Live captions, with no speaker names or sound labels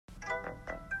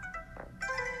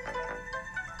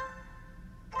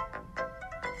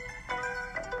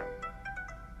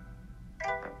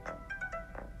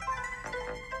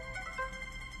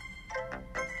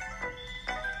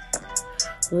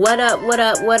What up, what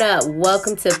up, what up?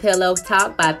 Welcome to Pillow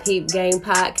Talk by Peep Game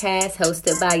Podcast,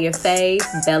 hosted by your fave,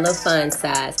 Bella Fun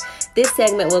Size. This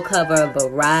segment will cover a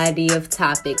variety of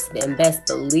topics, and best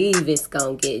believe it's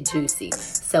gonna get juicy.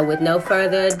 So with no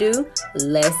further ado,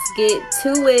 let's get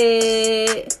to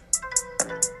it.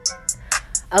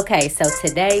 Okay, so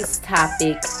today's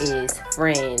topic is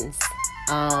friends.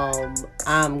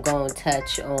 I'm gonna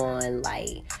touch on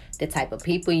the type of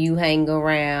people you hang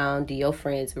around. Do your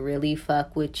friends really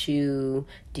fuck with you?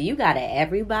 Do you got an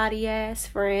everybody ass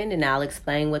friend? And I'll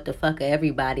explain what the fuck a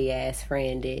everybody ass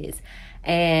friend is.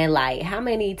 And how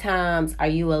many times are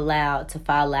you allowed to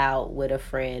fall out with a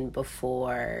friend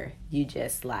before you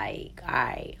just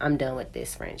alright, I'm done with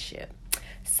this friendship?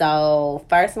 So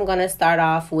first I'm going to start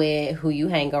off with who you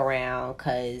hang around,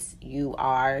 because you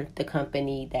are the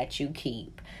company that you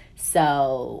keep.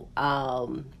 So,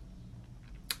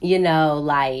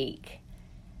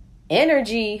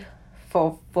 energy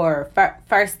for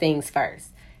first things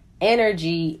first.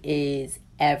 Energy is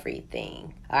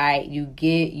everything. All right, you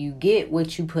get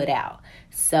what you put out.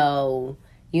 So,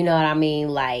 you know what I mean?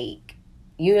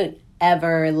 You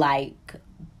ever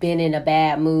been in a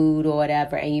bad mood or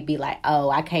whatever, and you be like, oh,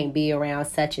 I can't be around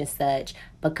such and such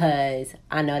because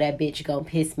I know that bitch gonna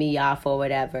piss me off or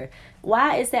whatever.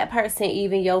 Why is that person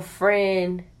even your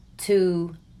friend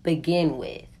to begin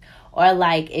with? Or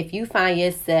if you find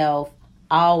yourself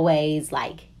always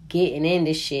getting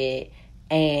into shit,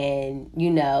 and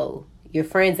your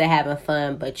friends are having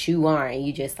fun but you aren't, and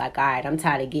you just all right, I'm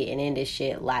tired of getting into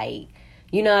shit,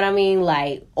 you know what I mean?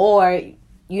 Or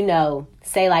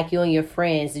say you and your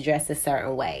friends dress a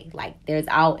certain way.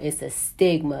 It's a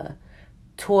stigma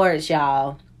towards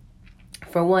y'all,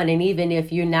 for one. And even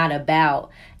if you're not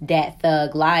about that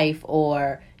thug life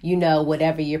or,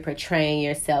 whatever you're portraying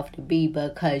yourself to be,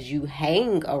 because you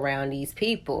hang around these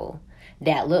people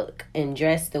that look and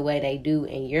dress the way they do,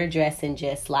 and you're dressing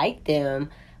just like them,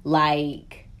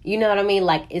 you know what I mean?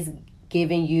 It's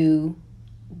giving you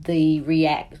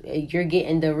you're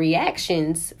getting the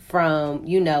reactions from,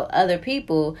 other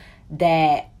people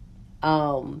that,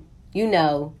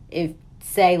 if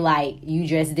say you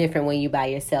dress different when you by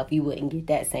yourself, you wouldn't get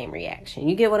that same reaction.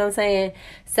 You get what I'm saying?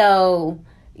 So,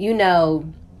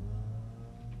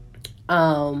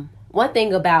 one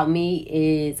thing about me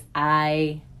is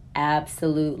I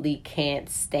absolutely can't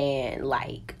stand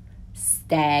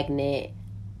stagnant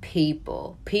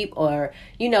people or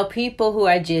people who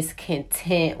are just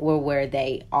content with where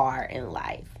they are in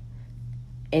life.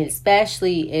 And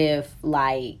especially if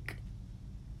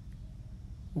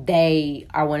they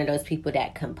are one of those people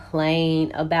that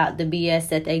complain about the BS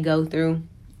that they go through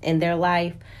in their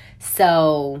life.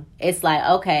 So it's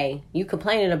okay, you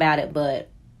complaining about it, but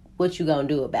what you gonna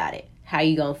do about it? How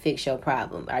you gonna fix your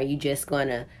problem? Are you just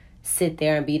gonna sit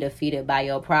there and be defeated by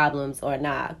your problems or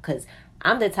not? Because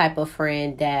I'm the type of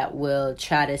friend that will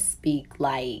try to speak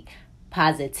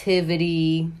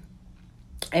positivity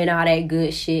and all that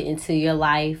good shit into your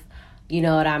life. You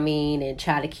know what I mean? And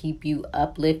try to keep you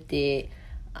uplifted,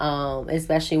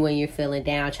 especially when you're feeling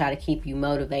down. Try to keep you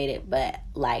motivated. But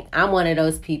I'm one of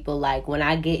those people, when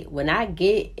I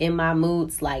get in my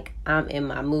moods, I'm in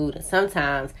my mood. And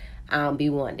sometimes I don't be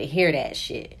wanting to hear that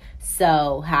shit.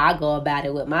 So how I go about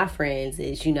it with my friends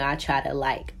is, I try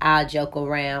to I'll joke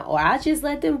around, or I'll just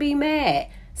let them be mad.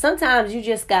 Sometimes you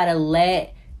just gotta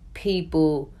let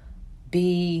people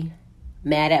be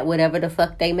mad at whatever the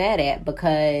fuck they mad at,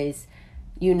 because,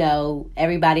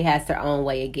 everybody has their own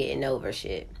way of getting over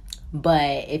shit.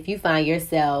 But if you find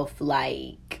yourself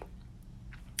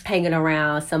hanging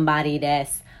around somebody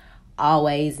that's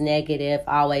always negative,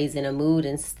 always in a mood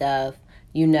and stuff,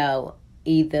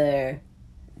 either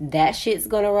that shit's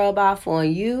gonna rub off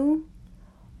on you,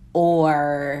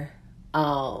 or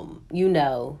y'all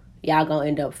gonna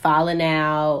end up falling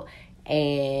out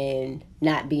and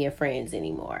not being friends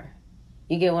anymore.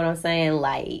 You get what I'm saying?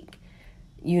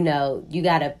 You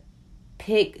gotta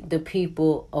pick the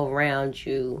people around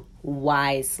you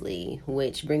wisely,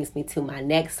 which brings me to my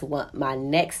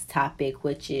next topic,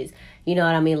 which is, you know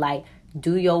what I mean?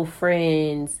 Do your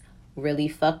friends really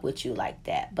fuck with you like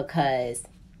that? Because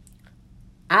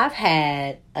I've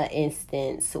had an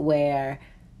instance where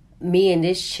me and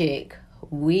this chick,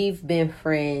 we've been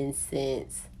friends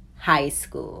since high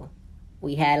school.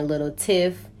 We had a little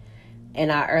tiff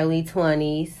in our early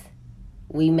 20s.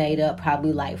 We made up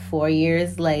probably 4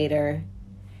 years later.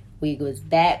 We was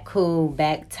back cool,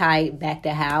 back tight, back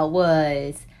to how it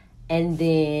was. And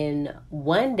then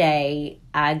one day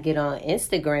I get on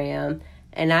Instagram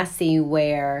and I see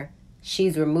where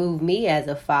she's removed me as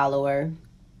a follower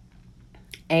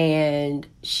and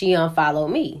she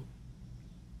unfollowed me.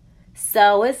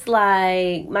 So it's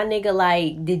like, my nigga,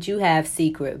 like, did you have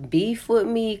secret beef with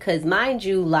me? Because mind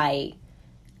you, like,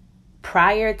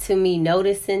 prior to me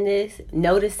noticing this,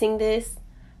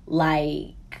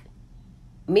 like,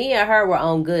 me and her were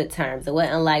on good terms. It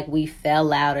wasn't like we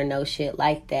fell out or no shit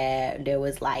like that. There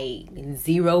was like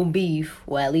zero beef.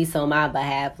 Well, at least on my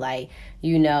behalf. Like,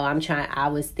 you know, I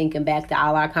was thinking back to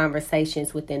all our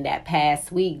conversations within that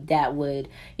past week that would,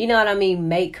 you know what I mean,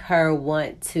 make her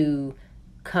want to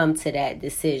come to that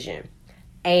decision.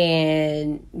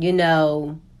 And, you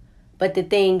know, but the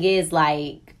thing is,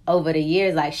 like, over the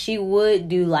years, like, she would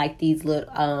do like these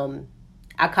little,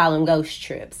 I call them ghost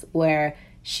trips, where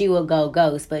she would go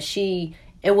ghost, but it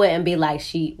wouldn't be like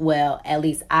at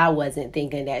least I wasn't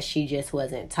thinking that she just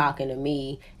wasn't talking to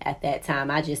me at that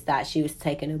time. I just thought she was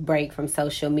taking a break from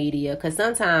social media, because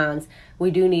sometimes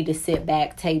we do need to sit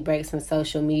back, take breaks from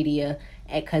social media,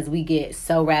 because we get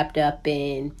so wrapped up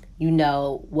in, you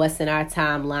know, what's in our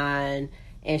timeline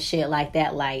and shit like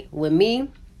that. Like, with me,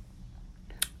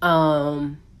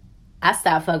 I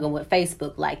stopped fucking with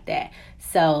Facebook like that.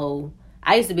 So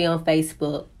I used to be on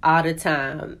Facebook all the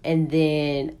time, and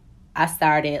then I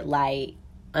started, like,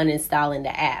 uninstalling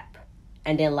the app.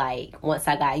 And then, like, once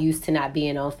I got used to not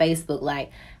being on Facebook,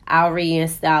 like, I'll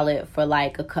reinstall it for,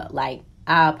 like,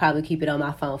 I'll probably keep it on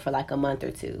my phone for, like, a month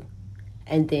or two.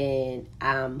 And then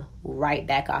I'm right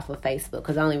back off of Facebook,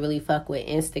 because I only really fuck with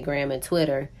Instagram and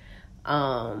Twitter.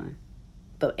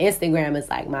 But Instagram is,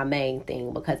 like, my main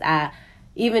thing, because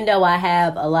even though I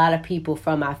have a lot of people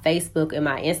from my Facebook and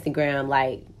my Instagram,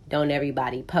 like, don't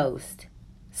everybody post.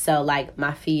 So, like,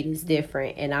 my feed is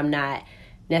different, and I'm not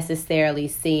necessarily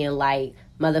seeing, like,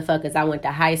 motherfuckers I went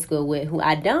to high school with who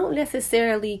I don't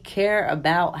necessarily care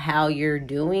about how you're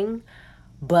doing,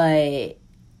 but,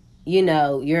 you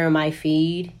know, you're in my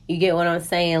feed. You get what I'm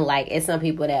saying? Like, it's some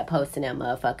people that posting that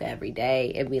motherfucker every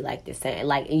day. It'd be like the same.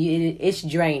 Like, it's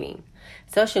draining.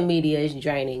 Social media is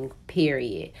draining,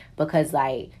 period. Because,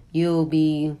 like, you'll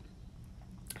be,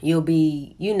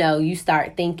 you know, you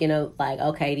start thinking of, like,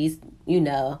 okay, these, you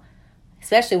know,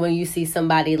 especially when you see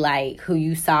somebody, like, who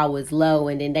you saw was low,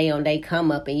 and then they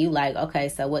come up, and you like, okay,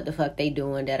 so what the fuck they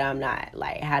doing that I'm not?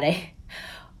 Like, how they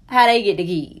get the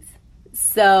keys?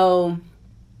 So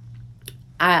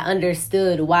I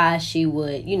understood why she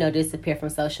would, you know, disappear from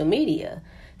social media.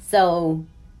 So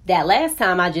that last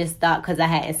time, I just thought, because I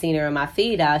hadn't seen her in my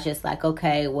feed, I was just like,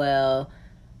 okay, well,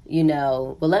 you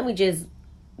know, let me just,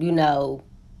 you know,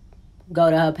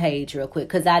 go to her page real quick.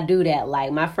 Because I do that.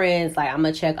 Like, my friends, like, I'm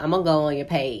going to go on your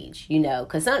page, you know.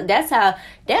 Because that's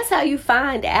how you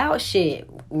find out shit,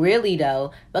 really,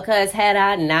 though. Because had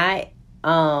I not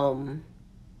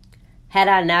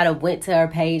have went to her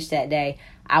page that day,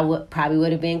 I would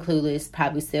have been clueless.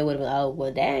 Probably still would have been, oh,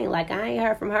 well, dang, like, I ain't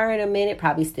heard from her in a minute.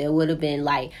 Probably still would have been,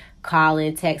 like,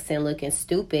 calling, texting, looking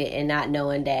stupid, and not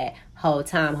knowing that whole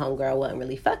time homegirl wasn't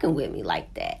really fucking with me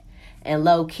like that. And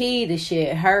low-key, the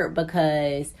shit hurt,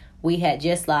 because we had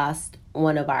just lost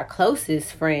one of our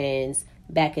closest friends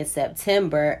back in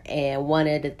September, and one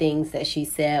of the things that she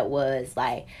said was,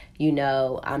 like, you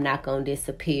know, I'm not gonna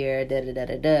disappear,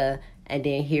 da-da-da-da-da. And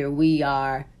then here we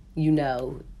are, you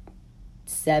know,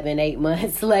 7-8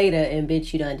 months later, and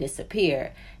bitch, you done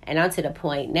disappeared. And I'm to the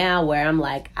point now where I'm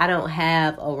like, I don't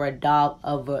have a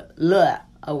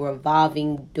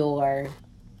revolving door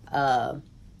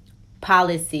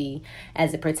policy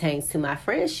as it pertains to my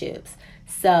friendships.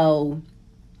 So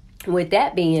with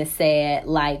that being said,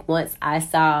 like, once I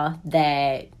saw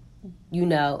that, you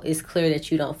know, it's clear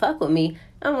that you don't fuck with me,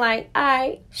 I'm like, all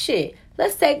right, shit,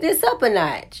 let's take this up a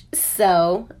notch.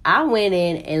 So I went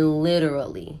in and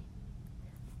literally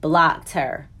blocked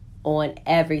her on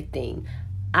everything.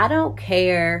 I don't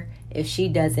care if she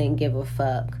doesn't give a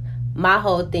fuck. My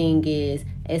whole thing is,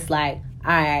 it's like,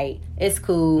 all right, it's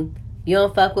cool. You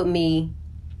don't fuck with me,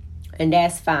 and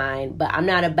that's fine. But I'm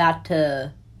not about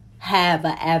to have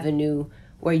an avenue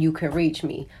where you can reach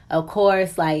me. Of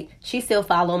course, like, she still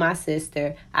follow my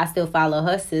sister. I still follow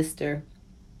her sister.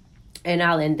 And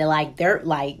all, and they're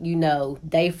like, you know,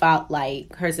 they follow,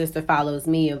 like, her sister follows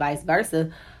me and vice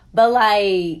versa. But,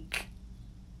 like,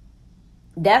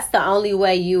 that's the only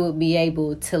way you would be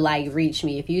able to, like, reach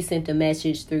me, if you sent a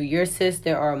message through your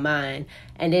sister or mine.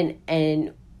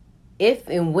 And if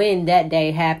and when that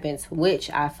day happens, which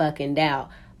I fucking doubt,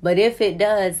 but if it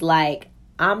does, like,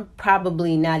 I'm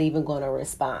probably not even going to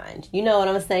respond. You know what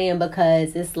I'm saying?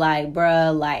 Because it's like,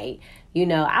 bruh, like, you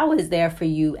know, I was there for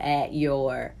you at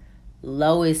your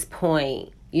lowest point.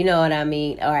 You know what I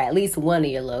mean? Or at least one of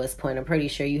your lowest point. I'm pretty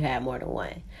sure you had more than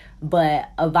one. But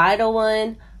a vital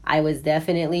one, I was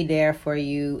definitely there for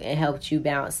you and helped you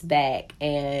bounce back.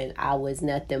 And I was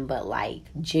nothing but like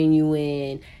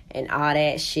genuine and all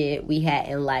that shit. We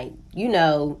hadn't like, you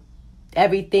know,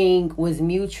 everything was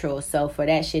mutual. So for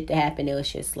that shit to happen, it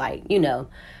was just like, you know,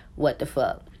 what the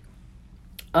fuck.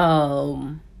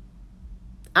 I'm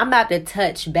about to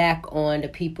touch back on the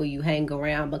people you hang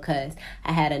around, because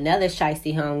I had another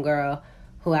shiesty homegirl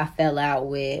who I fell out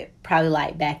with probably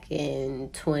like back in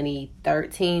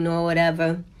 2013 or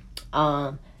whatever.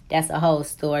 That's a whole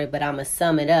story, but I'm gonna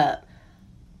sum it up.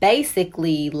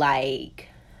 Basically, like,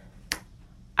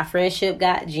 our friendship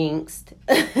got jinxed.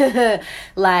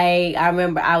 Like, I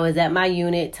remember I was at my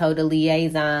unit, told the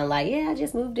liaison, like, yeah, I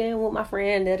just moved in with my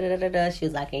friend, da da da da. She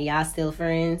was like, and y'all still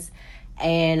friends?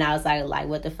 And I was like,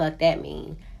 what the fuck that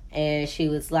mean? And she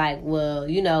was like, well,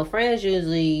 you know, friends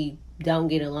usually don't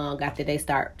get along after they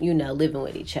start, you know, living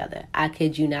with each other. I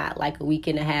kid you not, like a week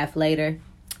and a half later,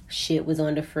 shit was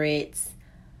on the fritz.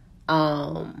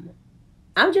 I'm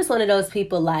just one of those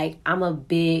people, like, I'm a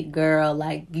big girl.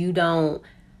 Like, you don't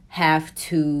have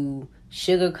to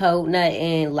sugarcoat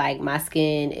nothing. Like, my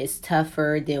skin is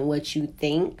tougher than what you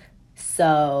think.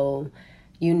 So,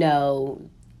 you know,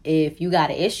 if you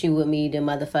got an issue with me, then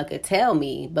motherfucker tell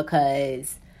me,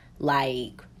 because,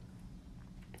 like,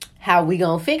 how we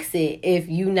gonna fix it if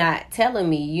you not telling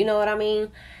me? You know what I mean?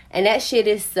 And that shit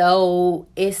is so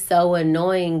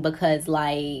annoying, because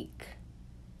like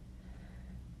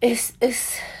it's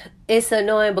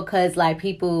annoying because like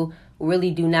people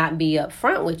really do not be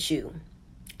upfront with you.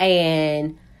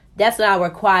 And that's what I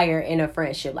require in a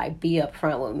friendship, like, be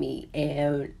upfront with me.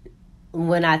 And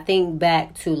when I think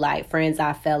back to like friends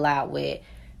I fell out with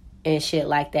and shit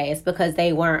like that, it's because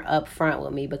they weren't upfront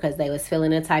with me, because they was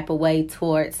feeling a type of way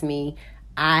towards me.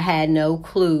 I had no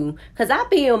clue, because I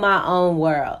be in my own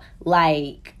world.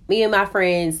 Like, me and my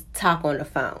friends talk on the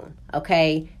phone,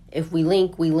 okay? If we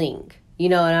link, we link. You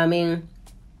know what I mean?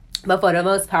 But for the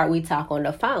most part, we talk on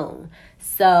the phone.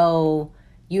 So,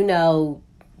 you know,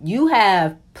 you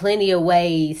have plenty of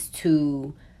ways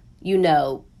to, you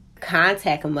know,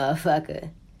 contact a motherfucker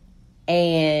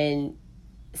and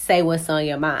say what's on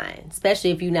your mind, especially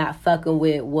if you're not fucking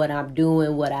with what I'm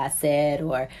doing, what I said,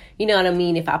 or, you know what I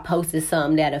mean, if I posted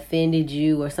something that offended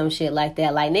you or some shit like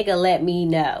that. Like, nigga, let me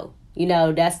know. You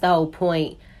know, that's the whole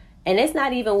point. And it's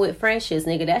not even with friendships,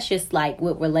 nigga. That's just like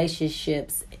with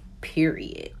relationships,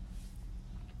 period.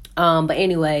 But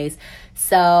anyways,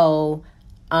 so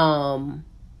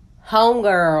homegirl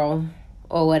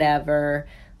or whatever,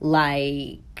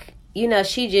 like, you know,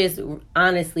 she just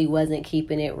honestly wasn't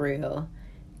keeping it real.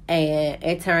 And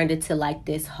it turned into like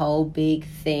this whole big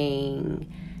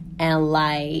thing. And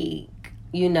like,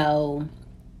 you know,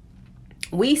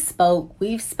 we've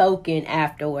spoken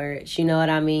afterwards, you know what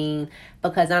I mean?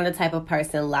 Because I'm the type of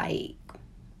person, like,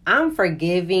 I'm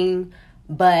forgiving,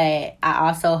 but I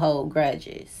also hold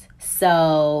grudges.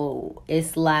 So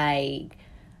it's like,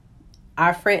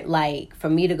 our friend, like, for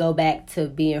me to go back to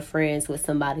being friends with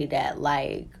somebody that,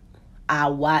 like, I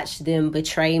watched them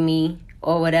betray me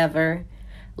or whatever,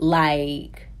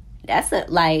 like, that's a,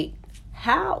 like,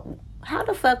 how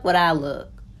the fuck would I look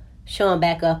showing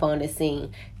back up on the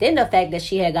scene? Then the fact that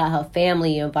she had got her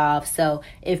family involved. So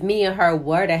if me and her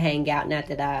were to hang out, not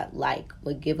that I, like,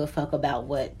 would give a fuck about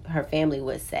what her family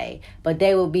would say, but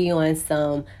they would be on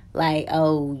some, like,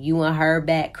 oh, you and her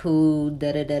back cool,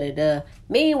 da-da-da-da-da.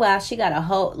 Meanwhile, she got a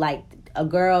whole, like, a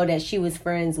girl that she was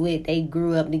friends with. They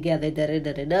grew up together,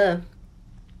 da-da-da-da-da.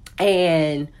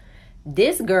 And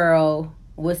this girl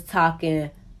was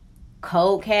talking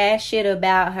cold cash shit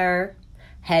about her.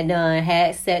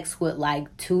 Had sex with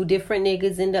like 2 different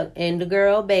niggas in the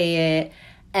girl bed,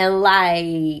 and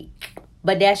like,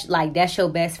 but that's your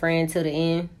best friend to the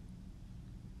end.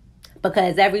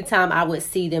 Because every time I would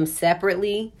see them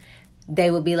separately,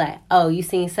 they would be like, oh, you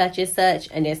seen such and such,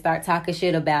 and then start talking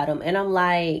shit about them. And I'm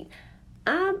like,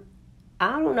 I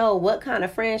don't know what kind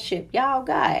of friendship y'all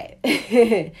got.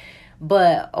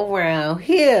 But around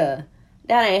here,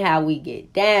 that ain't how we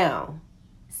get down.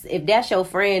 If that's your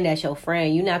friend, that's your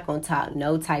friend. You're not going to talk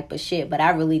no type of shit. But I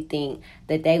really think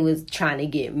that they was trying to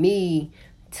get me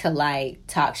to, like,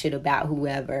 talk shit about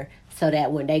whoever, so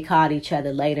that when they called each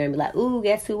other later and be like, ooh,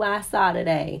 guess who I saw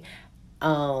today?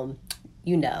 You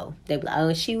know, they be like,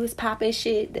 oh, she was popping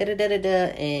shit,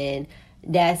 da-da-da-da-da. And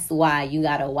that's why you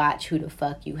got to watch who the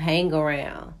fuck you hang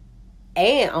around.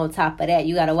 And on top of that,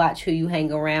 you got to watch who you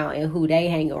hang around and who they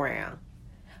hang around.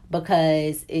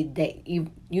 Because, you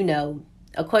know,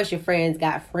 of course your friends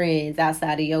got friends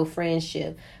outside of your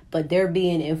friendship, but they're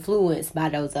being influenced by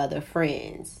those other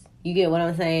friends. You get what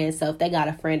I'm saying? So if they got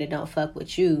a friend that don't fuck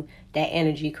with you, that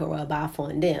energy could rub off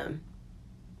on them.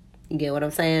 You get what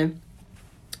I'm saying?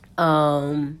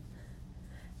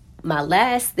 My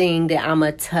last thing that I'm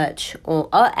going to touch on,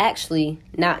 actually,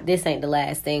 not, this ain't the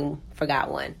last thing,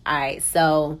 forgot one. All right,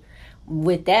 so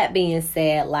with that being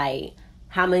said, like,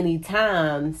 how many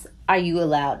times are you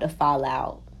allowed to fall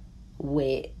out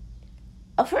with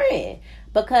a friend?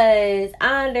 Because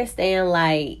I understand,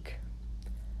 like,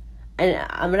 and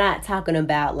I'm not talking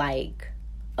about, like,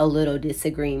 a little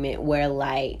disagreement where,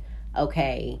 like,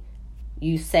 okay,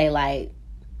 you say, like,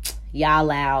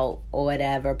 y'all out or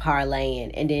whatever,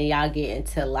 parlaying, and then y'all get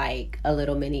into like a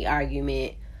little mini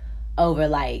argument over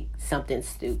like something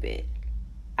stupid.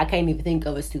 I can't even think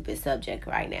of a stupid subject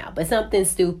right now, but something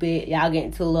stupid. Y'all get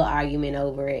into a little argument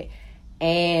over it,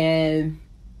 and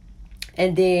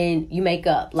then you make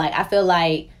up. Like, I feel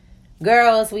like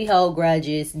girls, we hold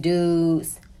grudges.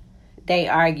 Dudes, they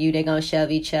argue, they gonna shove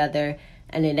each other,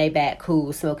 and then they back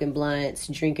cool, smoking blunts,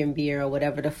 drinking beer, or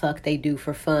whatever the fuck they do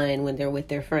for fun when they're with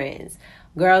their friends.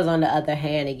 Girls, on the other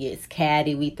hand, it gets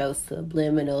catty. We throw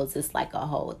subliminals. It's like a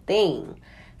whole thing.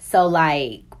 So,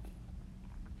 like,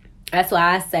 that's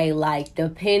why I say, like,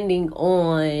 depending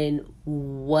on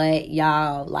what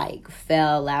y'all, like,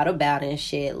 fell out about and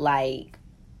shit, like,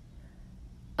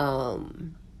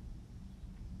 in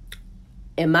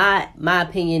my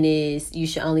opinion is you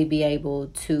should only be able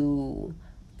to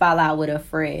fall out with a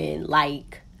friend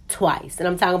like twice. And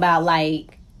I'm talking about,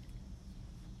 like,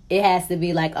 it has to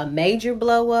be like a major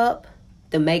blow up,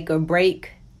 the make or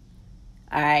break.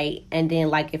 All right. And then,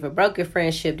 like, if it broke your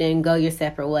friendship, then go your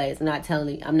separate ways. I'm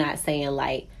not saying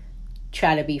like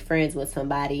try to be friends with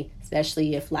somebody,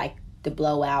 especially if like the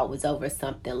blowout was over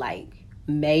something like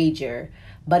major.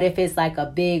 But if it's like a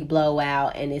big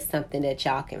blowout and it's something that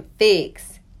y'all can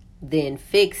fix, then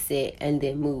fix it and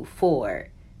then move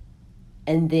forward.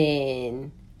 And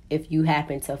then if you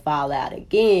happen to fall out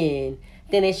again,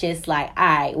 then it's just like, all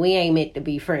right, we ain't meant to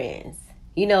be friends.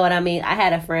 You know what I mean? I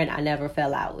had a friend I never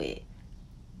fell out with.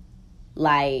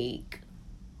 Like,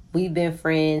 we've been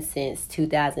friends since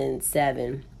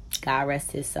 2007. God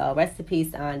rest his soul. Rest in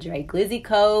peace, Andre. Glizzy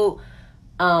Code.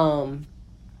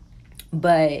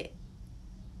 But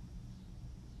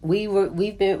we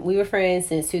were friends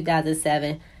since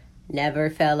 2007. Never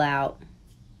fell out.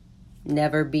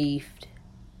 Never beefed.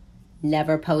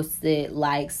 Never posted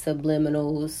like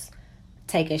subliminals,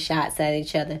 taking shots at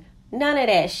each other. None of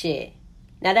that shit.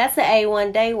 Now that's an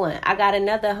A1 day one. I got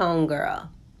another homegirl.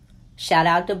 Shout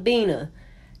out to Bina.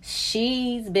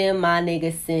 She's been my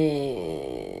nigga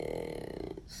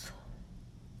since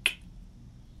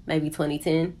maybe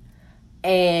 2010.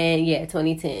 And yeah,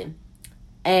 2010.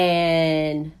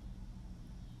 And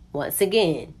once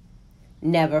again,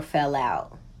 never fell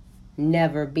out.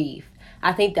 Never beefed.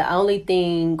 I think the only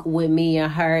thing with me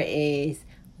and her is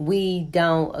we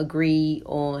don't agree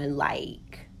on,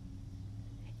 like,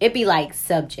 it be like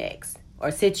subjects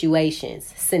or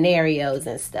situations, scenarios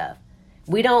and stuff.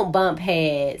 We don't bump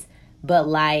heads, but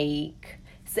like,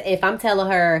 if I'm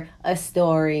telling her a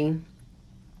story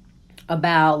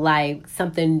about like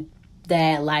something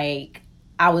that like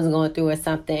I was going through or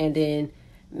something, and then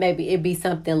maybe it'd be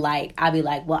something like, I'd be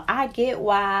like, well, I get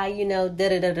why, you know,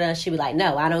 da-da-da-da. She'd be like,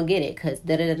 no, I don't get it, because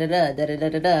da-da-da-da-da,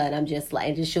 da-da-da-da-da. And I'm just like,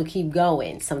 and just she'll keep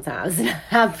going sometimes. And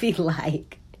I'll be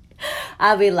like,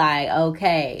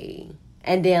 okay.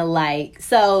 And then like,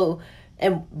 so,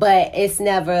 but it's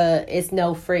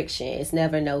no friction. It's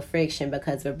never no friction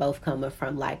because we're both coming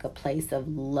from like a place of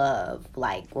love,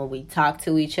 like when we talk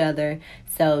to each other.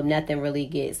 So nothing really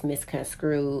gets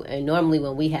misconstrued. And normally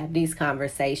when we have these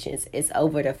conversations, it's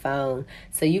over the phone.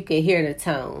 So you can hear the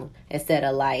tone instead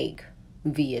of like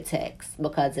via text.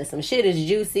 Because if some shit is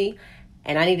juicy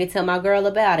and I need to tell my girl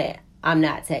about it, I'm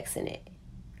not texting it.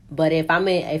 But if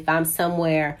I'm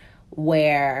somewhere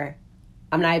where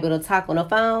I'm not able to talk on the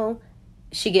phone,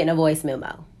 she getting a voice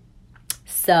memo.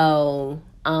 So,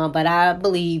 but I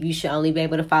believe you should only be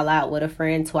able to fall out with a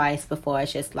friend twice before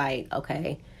it's just like,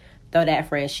 okay, throw that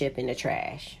friendship in the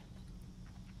trash.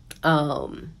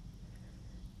 And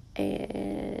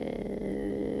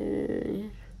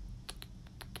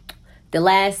the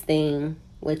last thing,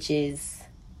 which is,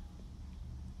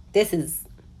 this is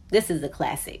a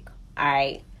classic. All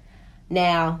right.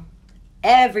 Now,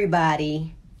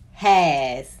 everybody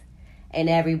has an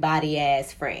everybody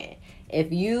ass friend.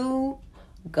 If you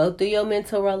go through your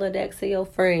mental Rolodex of your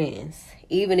friends,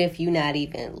 even if you're not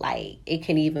even like, it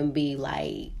can even be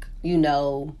like, you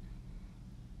know,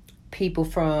 people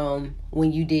from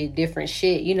when you did different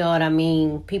shit, you know what I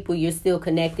mean? People you're still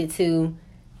connected to,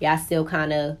 y'all still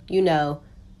kind of, you know,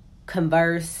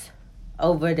 converse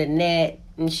over the net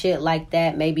and shit like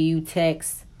that. Maybe you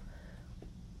text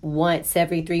once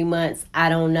every 3 months, I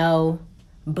don't know.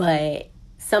 But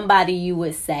somebody you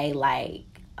would say, like,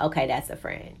 okay, that's a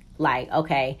friend. Like,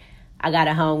 okay, I got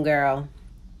a homegirl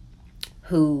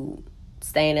who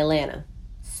stay in Atlanta.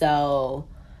 So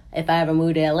if I ever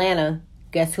move to Atlanta,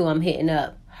 guess who I'm hitting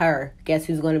up? Her. Guess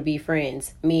who's going to be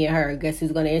friends? Me and her. Guess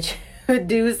who's going to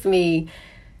introduce me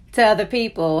to other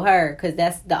people? Her. Because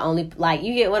that's the only, like,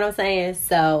 you get what I'm saying?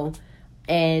 So,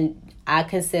 and I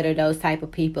consider those type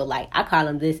of people, like, I call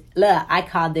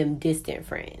them distant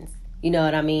friends. You know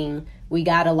what I mean? We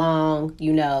got along,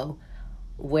 you know,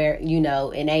 where, you know,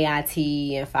 in AIT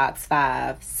and Fox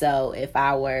 5. So if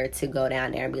I were to go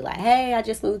down there and be like, hey, I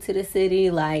just moved to the city,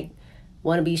 like,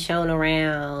 want to be shown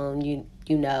around, you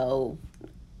know,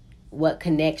 what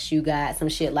connects you got, some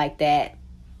shit like that,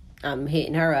 I'm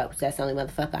hitting her up. That's the only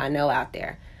motherfucker I know out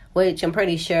there. Which I'm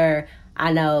pretty sure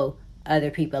I know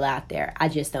other people out there. I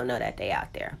just don't know that they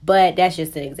out there. But that's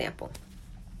just an example.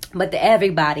 But the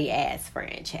everybody ass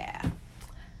friend, child.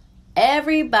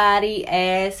 Everybody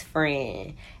ass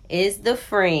friend is the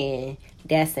friend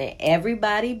that's in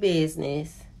everybody's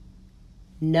business.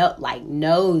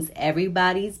 Knows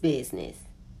everybody's business.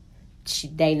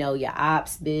 They know your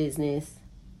ops business.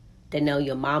 They know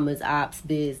your mama's ops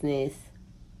business.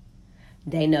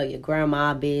 They know your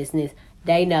grandma business.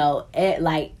 They know it,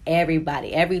 like,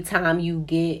 everybody. Every time you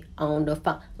get on the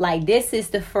phone, like, this is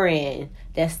the friend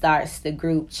that starts the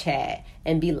group chat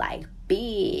and be like,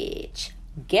 bitch,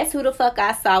 guess who the fuck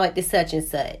I saw at the such and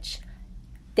such?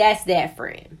 That's that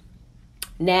friend.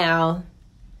 Now,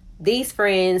 these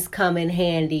friends come in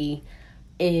handy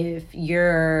if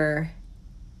you're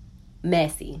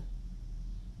messy,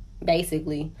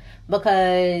 basically.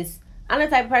 Because I'm the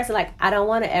type of person, like, I don't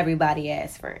want an everybody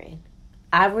ass friend.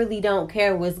 I really don't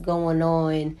care what's going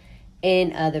on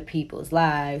in other people's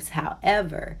lives.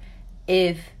 However,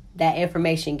 if that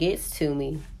information gets to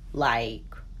me,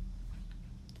 like,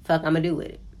 fuck I'm gonna do with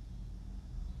it.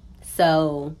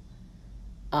 So,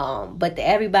 but the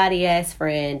everybody ass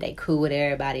friend, they cool with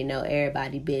everybody, know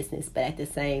everybody business, but at the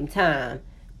same time,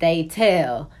 they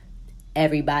tell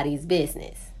everybody's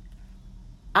business.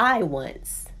 I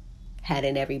once had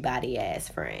an everybody ass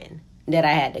friend that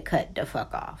I had to cut the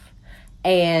fuck off.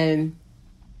 And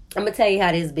I'm going to tell you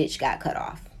how this bitch got cut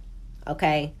off.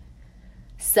 Okay?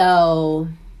 So,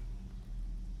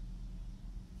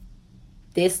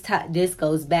 this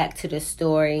goes back to the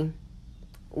story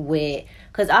with,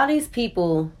 because all these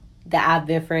people that I've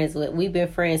been friends with, we've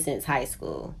been friends since high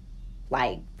school.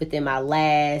 Like, within my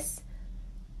last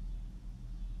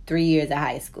 3 years of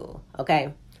high school.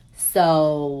 Okay?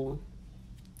 So,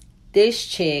 this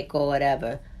chick or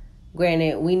whatever,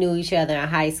 granted, we knew each other in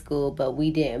high school, but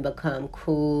we didn't become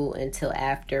cool until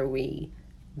after we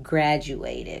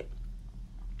graduated.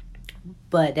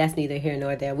 But that's neither here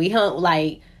nor there. We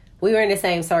were in the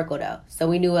same circle, though. So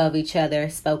we knew of each other,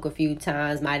 spoke a few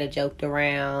times, might have joked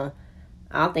around.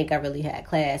 I don't think I really had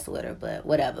class with her, but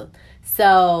whatever.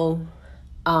 So,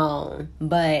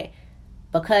 but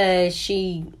because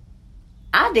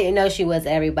I didn't know she was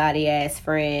everybody ass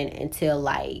friend until,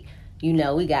 like, you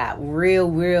know, we got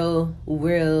real,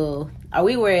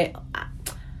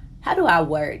 how do I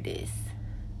word this?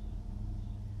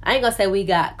 I ain't gonna say we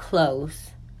got close,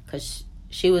 because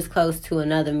she was close to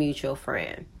another mutual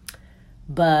friend.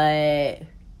 But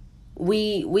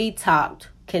we talked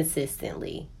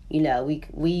consistently. You know,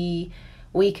 we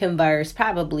converse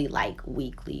probably, like,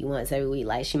 weekly, once every week.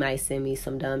 Like, she might send me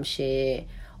some dumb shit.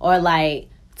 Or, like,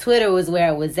 Twitter was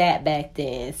where it was at back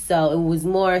then. So it was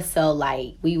more so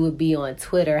like we would be on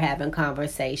Twitter having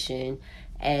conversation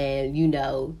and, you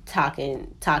know,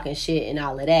 talking shit and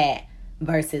all of that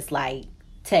versus, like,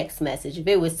 text message. If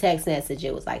it was text message,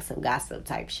 it was like some gossip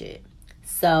type shit.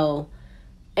 So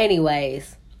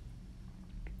anyways,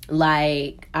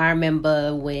 like, I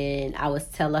remember when I was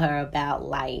telling her about,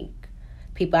 like,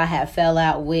 people I had fell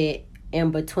out with in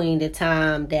between the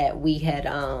time that we had,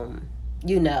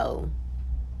 you know,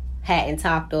 hadn't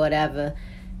talked or whatever.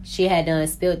 She had done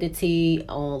spilled the tea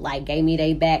on, like, gave me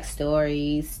their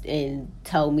backstories and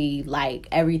told me, like,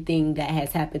 everything that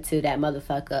has happened to that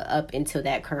motherfucker up until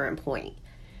that current point.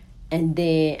 And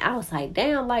then I was like,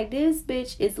 damn, like, this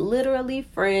bitch is literally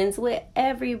friends with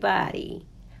everybody.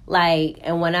 Like,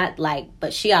 and when I, like,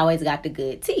 but she always got the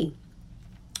good tea.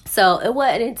 So it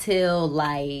wasn't until,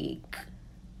 like,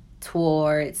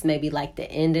 towards maybe, like,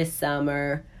 the end of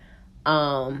summer,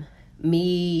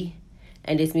 me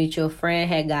and this mutual friend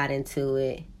had got into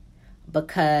it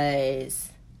because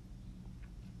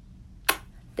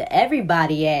the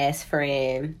everybody ass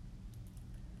friend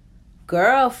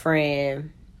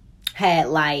girlfriend had,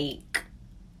 like,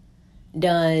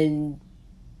 done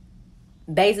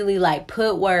basically like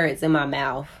put words in my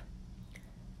mouth,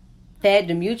 fed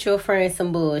the mutual friend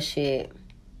some bullshit.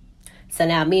 So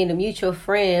now me and the mutual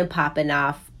friend popping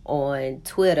off on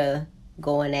Twitter,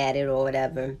 going at it or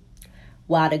whatever,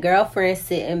 while the girlfriend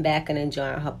sitting back and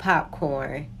enjoying her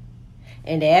popcorn,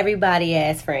 and everybody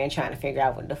ass friend trying to figure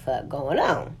out what the fuck going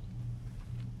on.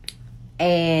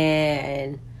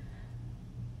 And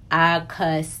I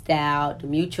cussed out the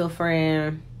mutual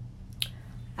friend.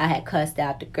 I had cussed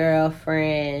out the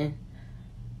girlfriend.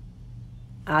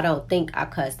 I don't think I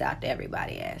cussed out the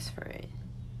everybody ass friend,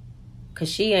 because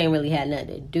she ain't really had nothing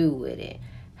to do with it.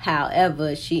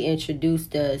 However, she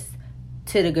introduced us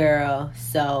to the girl,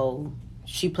 so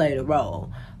she played a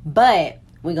role. But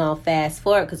we're going to fast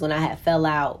forward, because when I had fell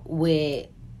out with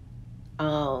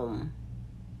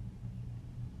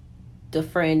the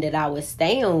friend that I was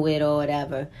staying with or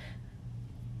whatever,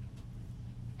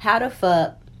 how the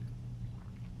fuck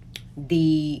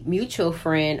the mutual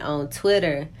friend on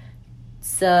Twitter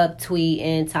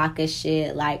subtweeting, talking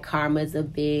shit like karma's a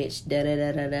bitch,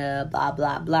 da-da-da-da-da, blah,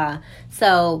 blah, blah.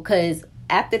 So, because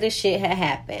after the shit had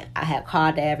happened, I had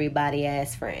called the everybody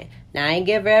ass friend. Now, I ain't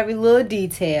give her every little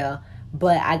detail,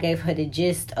 but I gave her the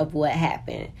gist of what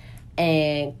happened.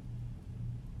 And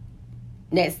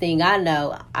next thing I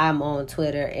know, I'm on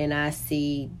Twitter and I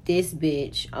see this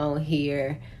bitch on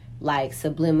here like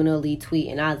subliminally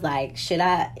tweeting. I was like, should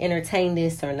I entertain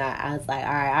this or not? I was like,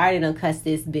 all right, I already done cussed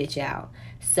this bitch out,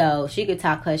 so she could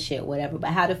talk her shit, whatever, but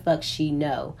how the fuck she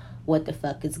know what the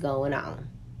fuck is going on?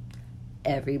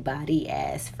 Everybody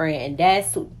ass friend.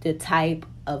 That's the type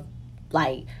of,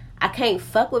 like, I can't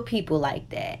fuck with people like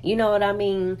that, you know what I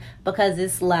mean? Because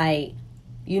it's like,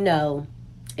 you know,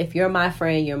 if you're my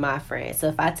friend, you're my friend. So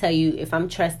if I tell you, if I'm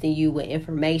trusting you with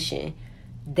information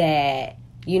that,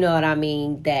 you know what I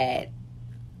mean, that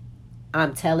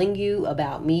I'm telling you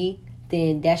about me,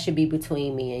 then that should be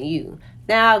between me and you.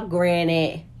 Now,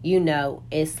 granted, you know,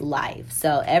 it's life.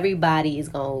 So everybody is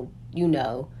going to, you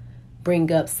know,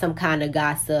 bring up some kind of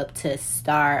gossip to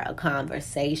start a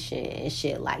conversation and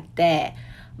shit like that.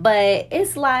 But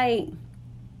it's like,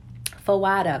 for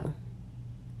why though?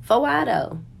 For why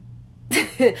though?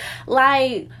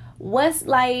 Like, what's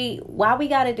like, why we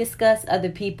gotta discuss other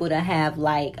people to have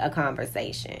like a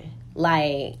conversation?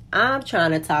 Like, I'm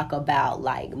trying to talk about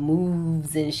like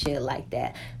moves and shit like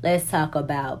that. Let's talk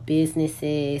about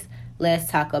businesses. Let's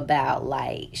talk about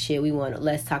like shit we want to,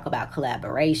 let's talk about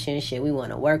collaboration, shit we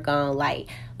want to work on. Like,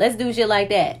 let's do shit like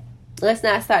that. Let's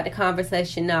not start the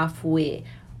conversation off with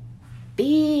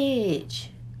bitch,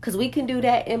 because we can do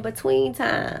that in between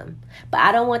time. But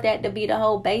I don't want that to be the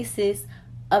whole basis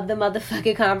of the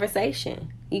motherfucking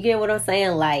conversation. You get what I'm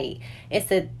saying? Like, it's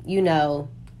a, you know,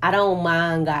 I don't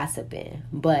mind gossiping,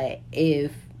 but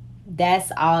if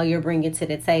that's all you're bringing to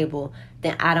the table,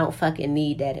 then I don't fucking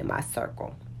need that in my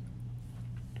circle.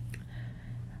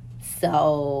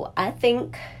 So I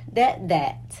think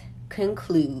that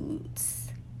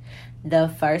concludes the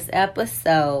first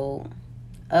episode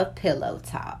of Pillow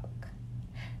Talk.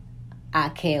 I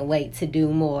can't wait to do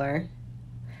more.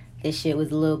 This shit was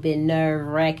a little bit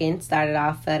nerve-wracking. Started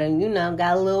off at you know,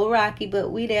 got a little rocky, but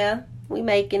we there. We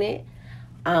making it.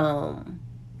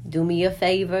 Do me a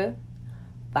favor.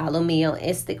 Follow me on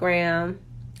Instagram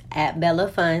at Bella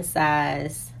Fun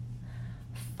Size.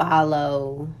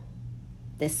 Follow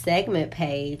the segment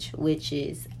page, which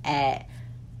is at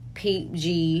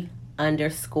PeepG_Pillow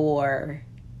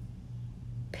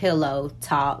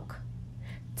Talk.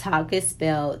 Talk is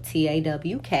spelled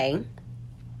TAWK.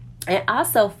 And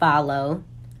also follow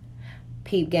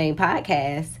Peep Game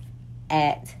Podcast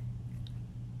at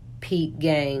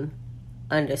PeepGame_podcast.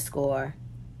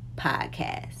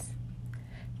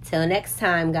 Till next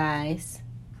time, guys.